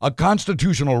 A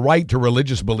constitutional right to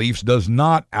religious beliefs does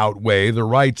not outweigh the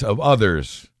rights of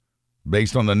others,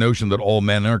 based on the notion that all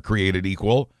men are created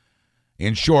equal.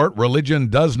 In short, religion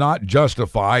does not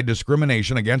justify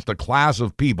discrimination against a class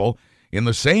of people in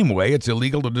the same way it's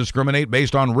illegal to discriminate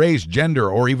based on race, gender,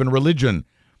 or even religion.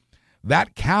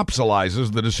 That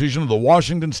capsulizes the decision of the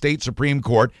Washington State Supreme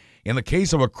Court in the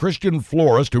case of a Christian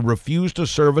florist who refused to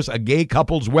service a gay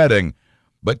couple's wedding.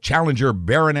 But challenger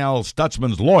Barronelle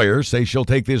Stutzman's lawyers say she'll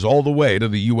take this all the way to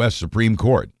the U.S. Supreme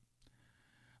Court.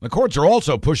 The courts are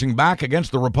also pushing back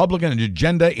against the Republican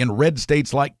agenda in red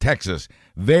states like Texas.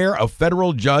 There, a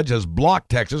federal judge has blocked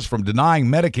Texas from denying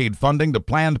Medicaid funding to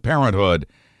Planned Parenthood.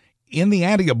 In the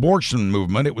anti-abortion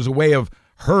movement, it was a way of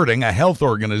hurting a health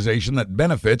organization that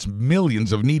benefits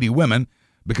millions of needy women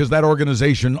because that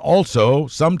organization also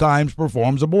sometimes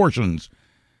performs abortions.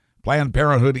 Planned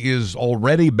Parenthood is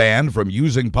already banned from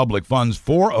using public funds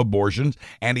for abortions,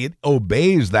 and it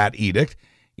obeys that edict,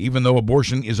 even though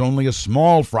abortion is only a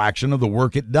small fraction of the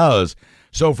work it does.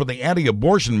 So for the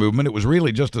anti-abortion movement, it was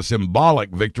really just a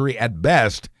symbolic victory at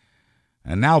best.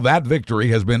 And now that victory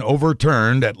has been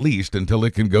overturned, at least until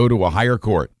it can go to a higher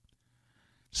court.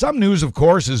 Some news, of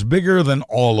course, is bigger than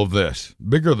all of this,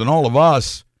 bigger than all of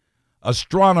us.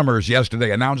 Astronomers yesterday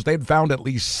announced they'd found at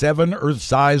least 7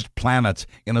 Earth-sized planets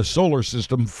in a solar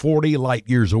system 40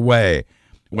 light-years away.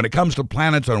 When it comes to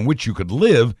planets on which you could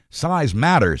live, size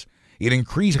matters. It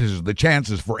increases the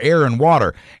chances for air and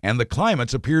water, and the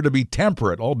climates appear to be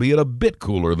temperate, albeit a bit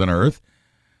cooler than Earth.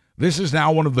 This is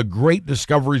now one of the great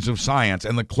discoveries of science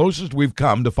and the closest we've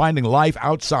come to finding life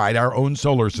outside our own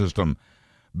solar system.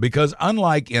 Because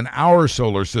unlike in our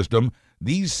solar system,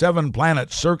 these 7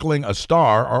 planets circling a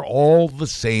star are all the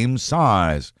same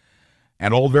size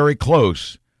and all very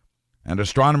close. And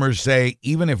astronomers say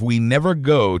even if we never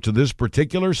go to this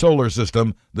particular solar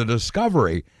system, the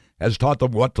discovery has taught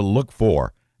them what to look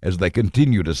for as they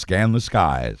continue to scan the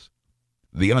skies.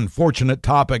 The unfortunate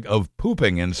topic of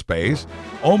pooping in space,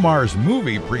 Omar's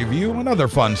movie preview, and other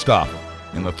fun stuff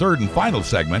in the third and final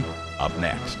segment up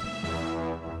next.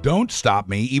 Don't stop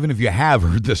me even if you have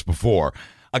heard this before.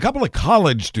 A couple of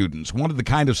college students wanted the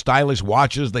kind of stylish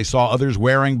watches they saw others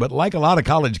wearing, but like a lot of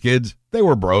college kids, they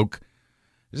were broke.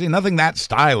 You see, nothing that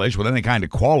stylish with any kind of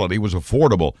quality was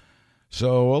affordable.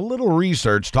 So a little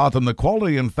research taught them that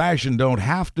quality and fashion don't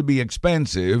have to be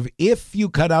expensive if you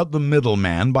cut out the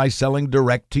middleman by selling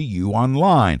direct to you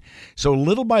online. So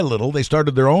little by little, they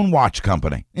started their own watch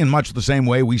company, in much the same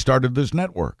way we started this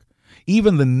network.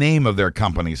 Even the name of their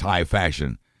company's high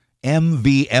fashion,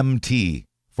 MVMT,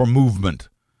 for movement.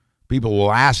 People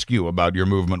will ask you about your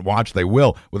movement watch. They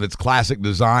will, with its classic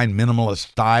design, minimalist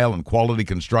style, and quality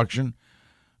construction.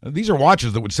 These are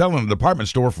watches that would sell in a department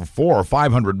store for $400 or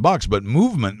 $500, but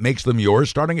Movement makes them yours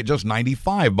starting at just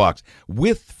 $95,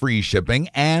 with free shipping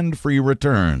and free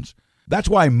returns. That's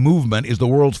why Movement is the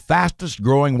world's fastest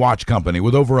growing watch company,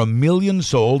 with over 1 million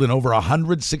sold in over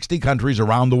 160 countries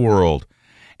around the world.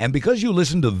 And because you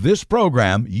listen to this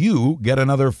program, you get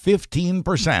another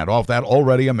 15% off that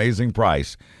already amazing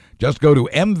price. Just go to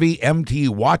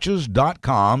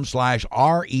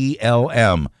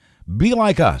mvmtwatches.com/RELM. Be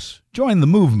like us. Join the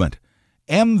movement.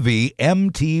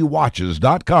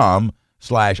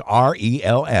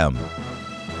 mvmtwatches.com/RELM.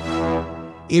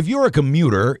 If you're a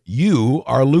commuter, you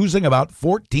are losing about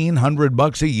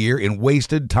 $1,400 a year in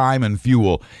wasted time and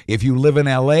fuel. If you live in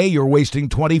LA, you're wasting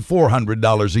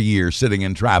 $2,400 a year sitting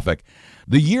in traffic.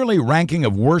 The yearly ranking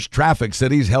of worst traffic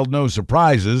cities held no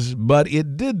surprises, but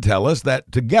it did tell us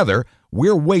that together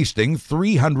we're wasting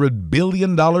 $300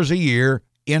 billion a year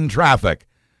in traffic.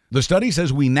 The study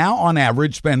says we now on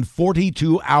average spend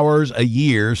 42 hours a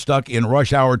year stuck in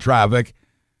rush hour traffic,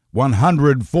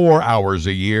 104 hours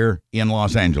a year in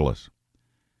Los Angeles.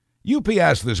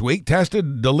 UPS this week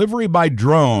tested delivery by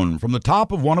drone from the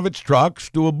top of one of its trucks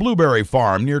to a blueberry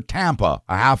farm near Tampa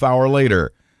a half hour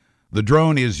later. The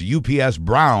drone is UPS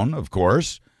Brown, of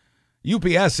course.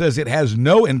 UPS says it has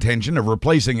no intention of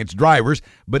replacing its drivers,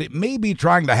 but it may be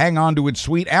trying to hang on to its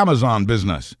sweet Amazon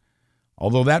business.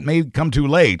 Although that may come too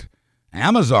late.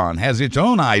 Amazon has its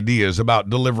own ideas about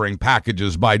delivering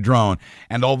packages by drone,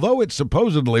 and although it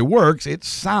supposedly works, it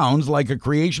sounds like a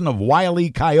creation of Wile E.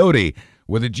 Coyote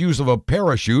with its use of a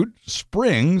parachute,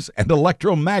 springs, and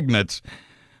electromagnets.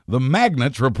 The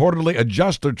magnets reportedly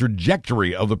adjust the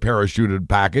trajectory of the parachuted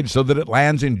package so that it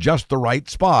lands in just the right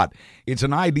spot. It's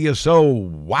an idea so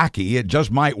wacky it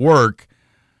just might work.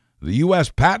 The U.S.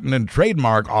 Patent and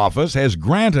Trademark Office has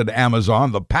granted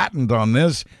Amazon the patent on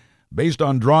this based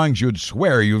on drawings you'd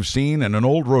swear you've seen in an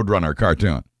old Roadrunner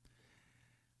cartoon.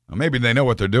 Well, maybe they know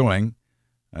what they're doing.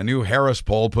 A new Harris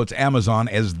poll puts Amazon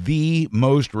as the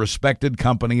most respected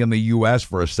company in the U.S.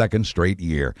 for a second straight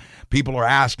year. People are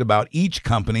asked about each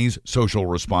company's social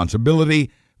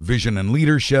responsibility, vision and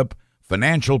leadership,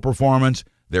 financial performance,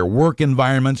 their work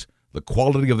environments, the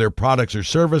quality of their products or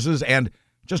services, and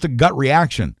just a gut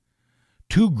reaction.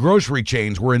 2 grocery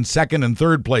chains were in second and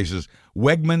third places,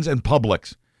 Wegmans and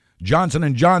Publix.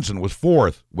 Johnson & Johnson was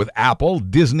fourth, with Apple,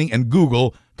 Disney, and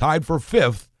Google tied for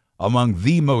fifth among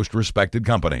the most respected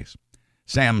companies.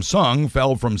 Samsung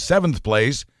fell from 7th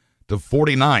place to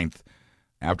 49th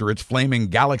after its flaming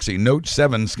Galaxy Note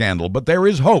 7 scandal. But there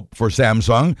is hope for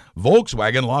Samsung.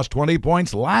 Volkswagen lost 20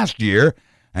 points last year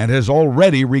and has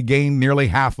already regained nearly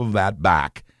half of that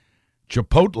back.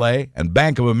 Chipotle and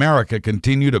Bank of America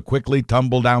continue to quickly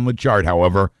tumble down the chart,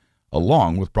 however,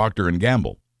 along with Procter &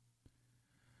 Gamble.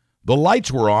 The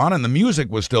lights were on and the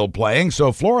music was still playing,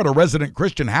 so Florida resident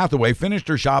Christian Hathaway finished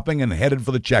her shopping and headed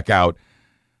for the checkout.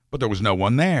 But there was no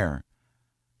one there.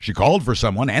 She called for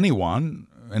someone, anyone,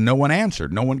 and no one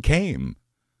answered. No one came.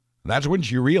 That's when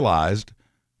she realized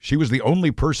she was the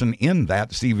only person in that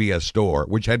CVS store,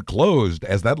 which had closed,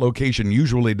 as that location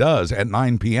usually does, at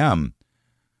 9 p.m.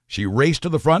 She raced to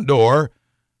the front door,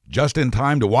 just in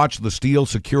time to watch the steel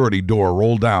security door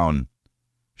roll down.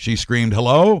 She screamed,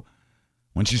 "Hello?"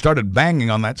 When she started banging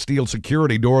on that steel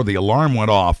security door, the alarm went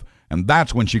off, and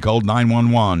that's when she called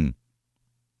 911.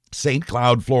 St.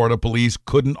 Cloud, Florida police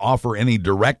couldn't offer any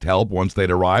direct help once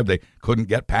they'd arrived. They couldn't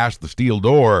get past the steel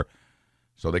door.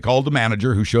 So they called the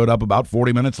manager, who showed up about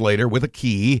 40 minutes later with a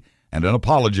key and an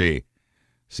apology.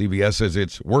 CVS says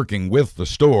it's working with the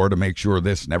store to make sure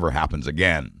this never happens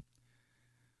again.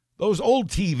 Those old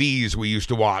TVs we used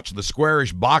to watch, the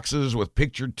squarish boxes with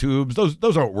pictured tubes,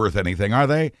 those aren't worth anything, are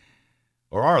they?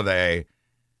 Or are they?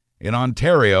 In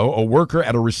Ontario, a worker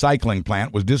at a recycling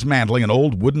plant was dismantling an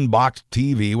old wooden box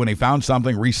TV when he found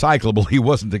something recyclable he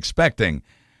wasn't expecting,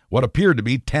 what appeared to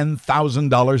be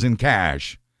 $10,000 in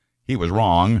cash. He was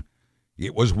wrong.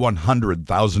 It was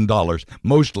 $100,000,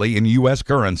 mostly in U.S.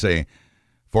 currency.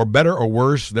 For better or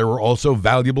worse, there were also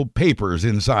valuable papers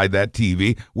inside that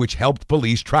TV, which helped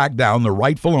police track down the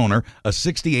rightful owner, a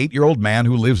 68-year-old man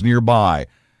who lives nearby.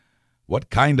 What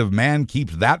kind of man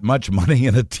keeps that much money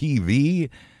in a TV?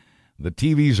 The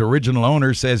TV's original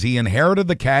owner says he inherited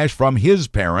the cash from his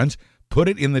parents, put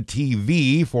it in the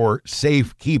TV for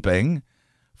safekeeping,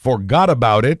 forgot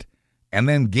about it, and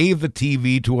then gave the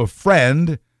TV to a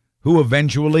friend who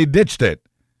eventually ditched it.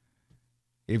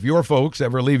 If your folks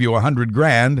ever leave you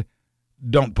 $100,000,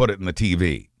 don't put it in the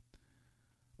TV.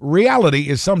 Reality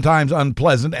is sometimes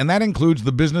unpleasant, and that includes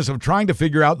the business of trying to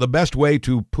figure out the best way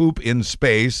to poop in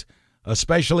space,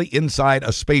 especially inside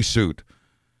a spacesuit.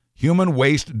 Human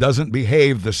waste doesn't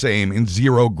behave the same in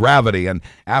zero gravity, and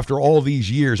after all these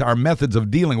years, our methods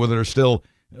of dealing with it are still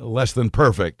less than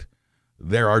perfect.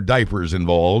 There are diapers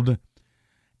involved.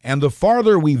 And the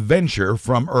farther we venture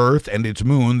from Earth and its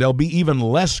moon, there'll be even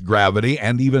less gravity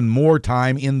and even more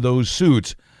time in those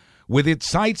suits. With its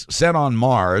sights set on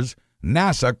Mars,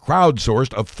 NASA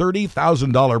crowdsourced a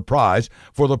 $30,000 prize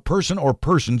for the person or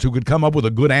persons who could come up with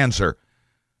a good answer.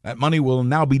 That money will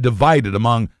now be divided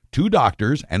among 2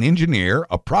 doctors, an engineer,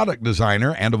 a product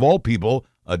designer, and of all people,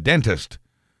 a dentist.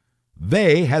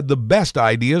 They had the best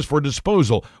ideas for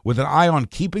disposal, with an eye on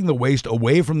keeping the waste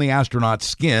away from the astronaut's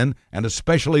skin and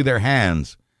especially their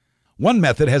hands. One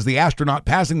method has the astronaut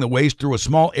passing the waste through a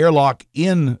small airlock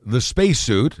in the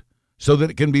spacesuit so that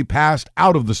it can be passed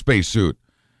out of the spacesuit.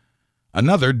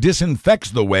 Another disinfects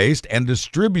the waste and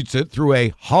distributes it through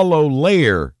a hollow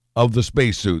layer of the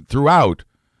spacesuit throughout.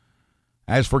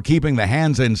 As for keeping the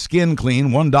hands and skin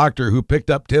clean, one doctor who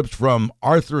picked up tips from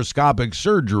arthroscopic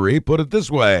surgery put it this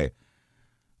way: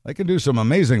 they can do some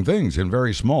amazing things in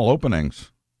very small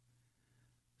openings.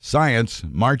 Science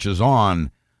marches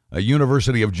on. A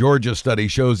University of Georgia study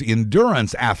shows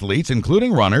endurance athletes,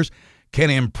 including runners, can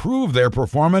improve their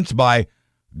performance by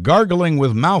gargling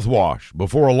with mouthwash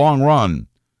before a long run.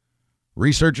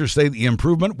 Researchers say the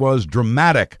improvement was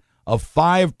dramatic, a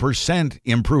 5%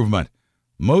 improvement,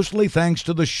 mostly thanks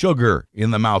to the sugar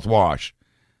in the mouthwash.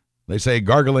 They say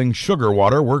gargling sugar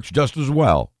water works just as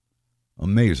well.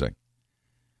 Amazing.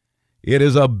 It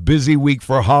is a busy week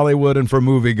for Hollywood and for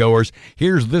moviegoers.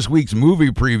 Here's this week's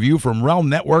movie preview from Realm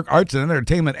Network Arts and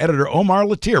Entertainment editor Omar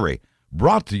Latiri,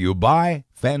 brought to you by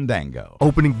Fandango.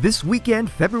 Opening this weekend,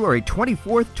 February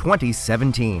 24th,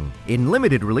 2017. In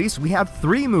limited release, we have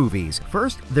 3 movies.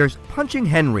 First, there's Punching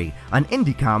Henry, an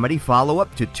indie comedy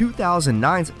follow-up to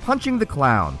 2009's Punching the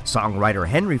Clown. Songwriter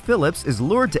Henry Phillips is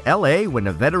lured to LA when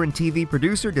a veteran TV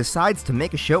producer decides to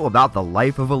make a show about the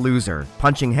life of a loser.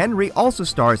 Punching Henry also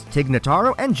stars Tig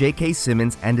Notaro and J.K.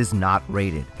 Simmons and is not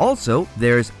rated. Also,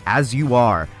 there's As You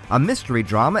Are, a mystery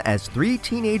drama as 3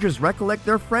 teenagers recollect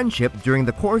their friendship during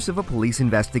the course of a police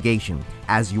investigation.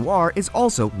 As You Are is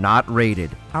also not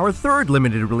rated. Our third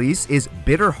limited release is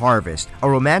Bitter Harvest, a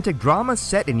romantic drama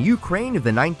set in Ukraine of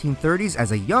the 1930s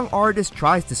as a young artist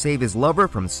tries to save his lover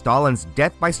from Stalin's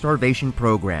death by starvation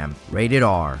program. Rated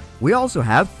R. We also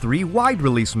have 3 wide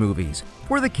release movies.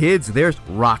 For the kids, there's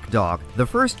Rock Dog, the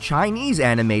first Chinese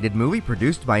animated movie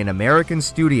produced by an American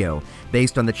studio.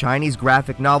 Based on the Chinese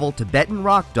graphic novel Tibetan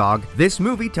Rock Dog, this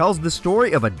movie tells the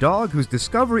story of a dog whose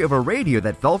discovery of a radio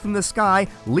that fell from the sky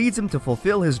leads him to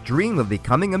fulfill his dream of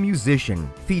becoming a musician.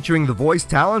 Featuring the voice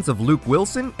talents of Luke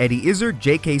Wilson, Eddie Izzard,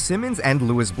 J.K. Simmons, and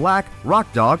Louis Black,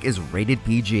 Rock Dog is rated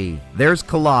PG. There's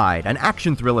Collide, an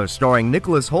action thriller starring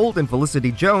Nicholas Hoult and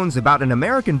Felicity Jones about an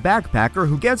American backpacker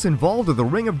who gets involved with a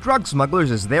ring of drug smugglers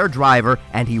as their driver,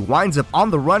 and he winds up on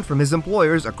the run from his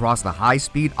employers across the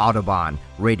high-speed Autobahn.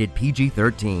 Rated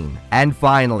PG-13. And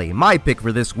finally, my pick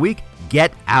for this week,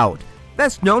 Get Out.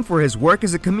 Best known for his work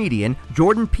as a comedian,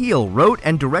 Jordan Peele wrote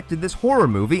and directed this horror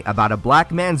movie about a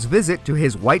black man's visit to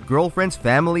his white girlfriend's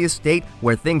family estate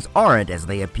where things aren't as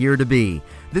they appear to be.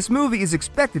 This movie is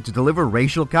expected to deliver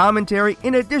racial commentary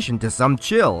in addition to some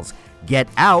chills. Get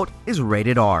Out is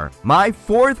rated R. My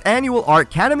 4th annual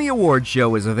Artcademy Awards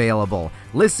show is available.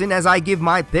 Listen as I give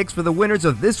my picks for the winners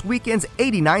of this weekend's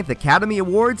 89th Academy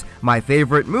Awards, my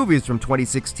favorite movies from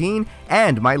 2016,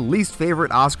 and my least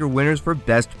favorite Oscar winners for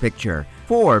Best Picture.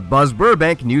 For Buzz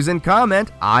Burbank News and Comment,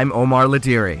 I'm Omar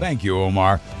Latiri. Thank you,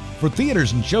 Omar. For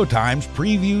theaters and showtimes,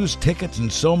 previews, tickets,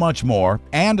 and so much more,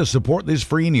 and to support this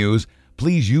free news,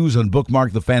 please use and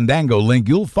bookmark the Fandango link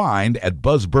you'll find at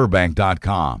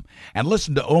buzzburbank.com. And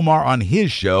listen to Omar on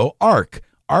his show, ARC,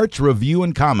 Arts Review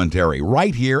and Commentary,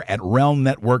 right here at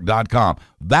realmnetwork.com.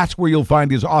 That's where you'll find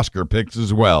his Oscar picks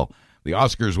as well. The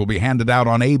Oscars will be handed out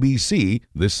on ABC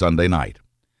this Sunday night.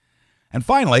 And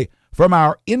finally, from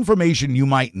our Information You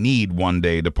Might Need One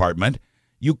Day department,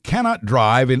 you cannot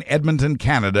drive in Edmonton,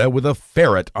 Canada with a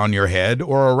ferret on your head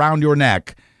or around your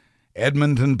neck.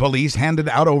 Edmonton police handed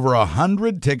out over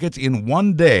 100 tickets in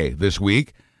one day this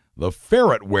week. The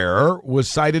ferret wearer was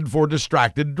cited for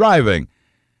distracted driving.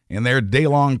 In their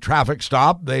day-long traffic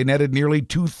stop, they netted nearly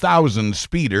 2,000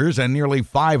 speeders and nearly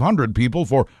 500 people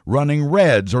for running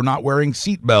reds or not wearing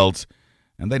seatbelts.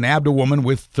 And they nabbed a woman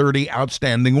with 30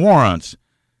 outstanding warrants.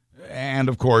 And,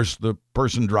 of course, the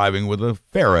person driving with a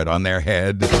ferret on their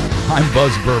head. I'm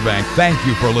Buzz Burbank. Thank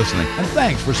you for listening. And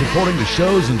thanks for supporting the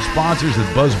shows and sponsors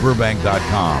at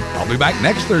buzzburbank.com. I'll be back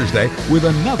next Thursday with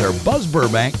another Buzz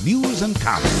Burbank News and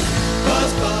Comment.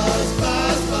 Buzz, buzz,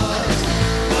 buzz, buzz.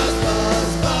 Buzz,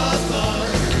 buzz, buzz,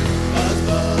 buzz. Buzz,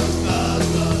 buzz,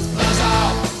 buzz, buzz, buzz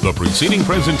out. The preceding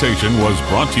presentation was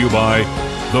brought to you by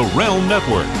the Realm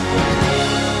Network.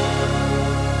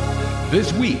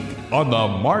 This week on the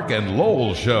Mark and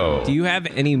Lowell Show. Do you have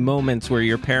any moments where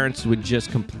your parents would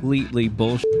just completely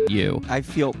bullshit you? I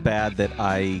feel bad that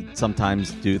I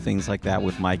sometimes do things like that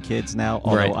with my kids now,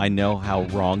 although Right. I know how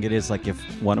wrong it is. Like if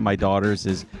one of my daughters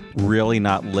is really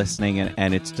not listening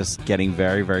and it's just getting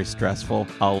very, very stressful,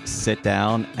 I'll sit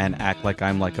down and act like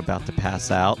I'm like about to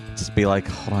pass out. Just be like,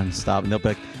 hold on, stop. And they'll be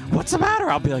like, what's the matter?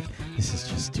 I'll be like, this is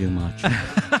just too much.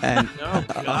 And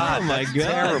Oh my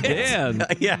God, Dan.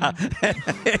 yeah,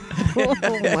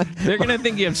 They're going to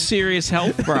think you have serious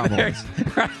health problems.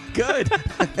 good.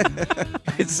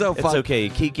 It's so It's fun. okay.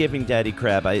 Keep giving Daddy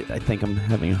crap. I think I'm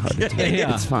having a heart attack.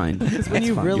 Yeah. It's fine. It's when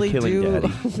you fine. really You're killing do. Daddy.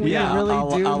 When Yeah, you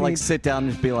really do. I'll like need- sit down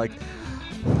and be like,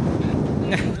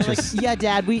 just yeah,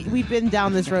 Dad, we've been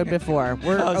down this road before.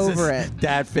 We're oh, is over this it.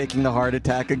 Dad faking the heart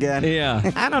attack again.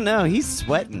 Yeah. I don't know. He's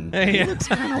sweating. He Yeah. looks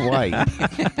kind of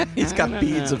white. He's got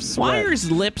beads of Why sweat. are his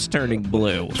lips turning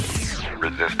blue?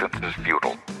 Resistance is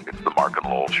futile. It's the Mark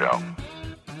and Lowell Show.